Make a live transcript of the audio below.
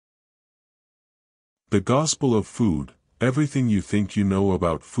The Gospel of Food, Everything You Think You Know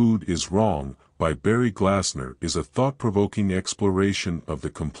About Food Is Wrong, by Barry Glassner is a thought-provoking exploration of the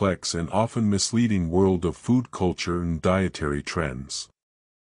complex and often misleading world of food culture and dietary trends.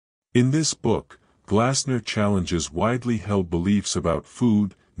 In this book, Glassner challenges widely held beliefs about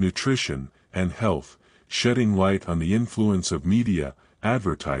food, nutrition, and health, shedding light on the influence of media,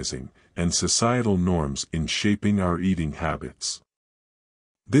 advertising, and societal norms in shaping our eating habits.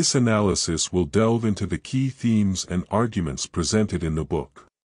 This analysis will delve into the key themes and arguments presented in the book.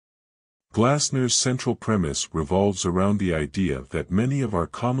 Glassner's central premise revolves around the idea that many of our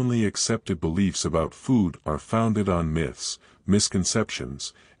commonly accepted beliefs about food are founded on myths,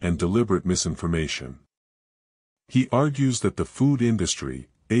 misconceptions, and deliberate misinformation. He argues that the food industry,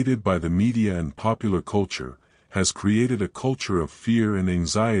 aided by the media and popular culture, has created a culture of fear and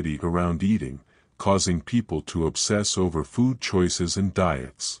anxiety around eating, causing people to obsess over food choices and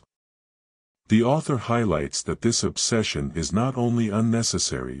diets. The author highlights that this obsession is not only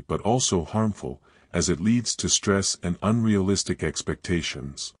unnecessary but also harmful, as it leads to stress and unrealistic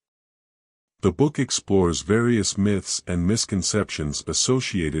expectations. The book explores various myths and misconceptions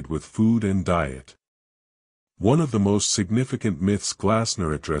associated with food and diet. One of the most significant myths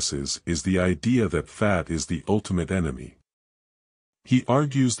Glassner addresses is the idea that fat is the ultimate enemy. He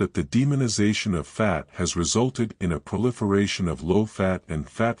argues that the demonization of fat has resulted in a proliferation of low-fat and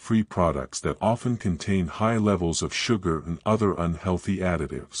fat-free products that often contain high levels of sugar and other unhealthy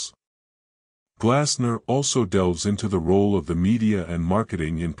additives. Glassner also delves into the role of the media and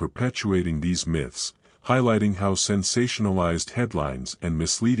marketing in perpetuating these myths, highlighting how sensationalized headlines and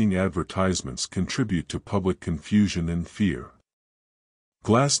misleading advertisements contribute to public confusion and fear.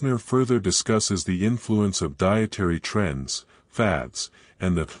 Glassner further discusses the influence of dietary trends, fads,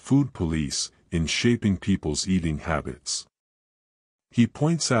 and the food police in shaping people's eating habits. He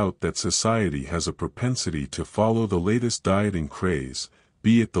points out that society has a propensity to follow the latest dieting craze,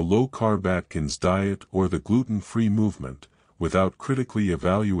 be it the low-carb Atkins diet or the gluten-free movement, without critically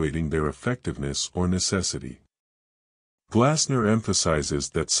evaluating their effectiveness or necessity. Glassner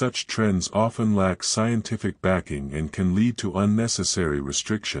emphasizes that such trends often lack scientific backing and can lead to unnecessary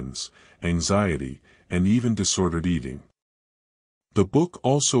restrictions, anxiety, and even disordered eating. The book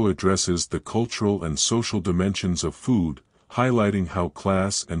also addresses the cultural and social dimensions of food, highlighting how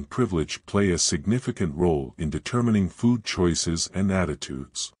class and privilege play a significant role in determining food choices and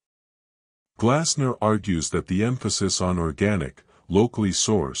attitudes. Glassner argues that the emphasis on organic, locally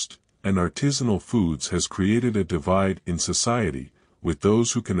sourced, and artisanal foods has created a divide in society, with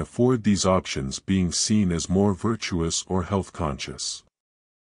those who can afford these options being seen as more virtuous or health-conscious.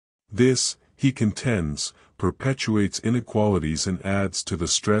 This, he contends, perpetuates inequalities and adds to the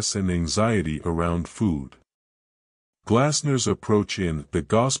stress and anxiety around food. Glassner's approach in The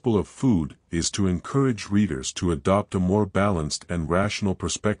Gospel of Food is to encourage readers to adopt a more balanced and rational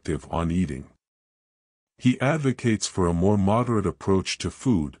perspective on eating. He advocates for a more moderate approach to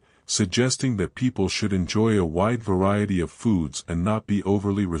food, suggesting that people should enjoy a wide variety of foods and not be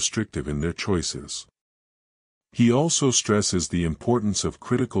overly restrictive in their choices. He also stresses the importance of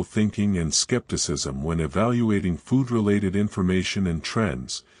critical thinking and skepticism when evaluating food-related information and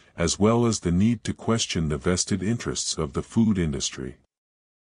trends, as well as the need to question the vested interests of the food industry.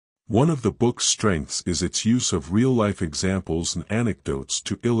 One of the book's strengths is its use of real-life examples and anecdotes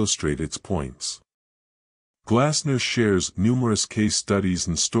to illustrate its points. Glassner shares numerous case studies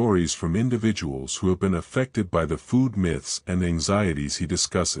and stories from individuals who have been affected by the food myths and anxieties he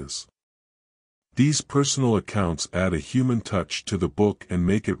discusses. These personal accounts add a human touch to the book and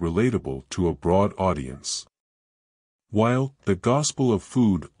make it relatable to a broad audience. While The Gospel of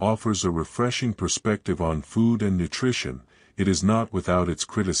Food offers a refreshing perspective on food and nutrition, it is not without its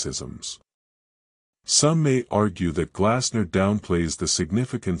criticisms. Some may argue that Glassner downplays the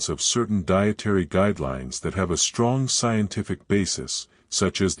significance of certain dietary guidelines that have a strong scientific basis,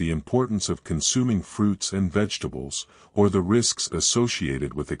 such as the importance of consuming fruits and vegetables, or the risks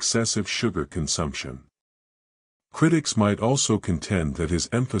associated with excessive sugar consumption. Critics might also contend that his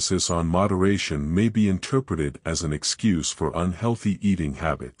emphasis on moderation may be interpreted as an excuse for unhealthy eating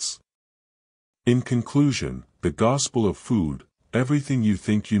habits. In conclusion, The Gospel of Food, Everything You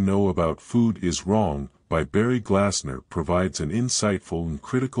Think You Know About Food Is Wrong, by Barry Glassner provides an insightful and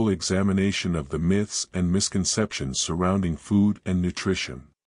critical examination of the myths and misconceptions surrounding food and nutrition.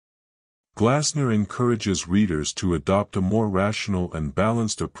 Glassner encourages readers to adopt a more rational and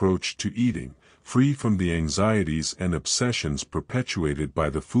balanced approach to eating, free from the anxieties and obsessions perpetuated by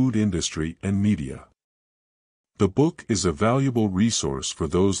the food industry and media. The book is a valuable resource for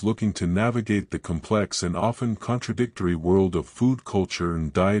those looking to navigate the complex and often contradictory world of food culture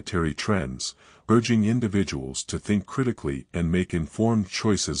and dietary trends, urging individuals to think critically and make informed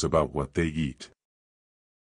choices about what they eat.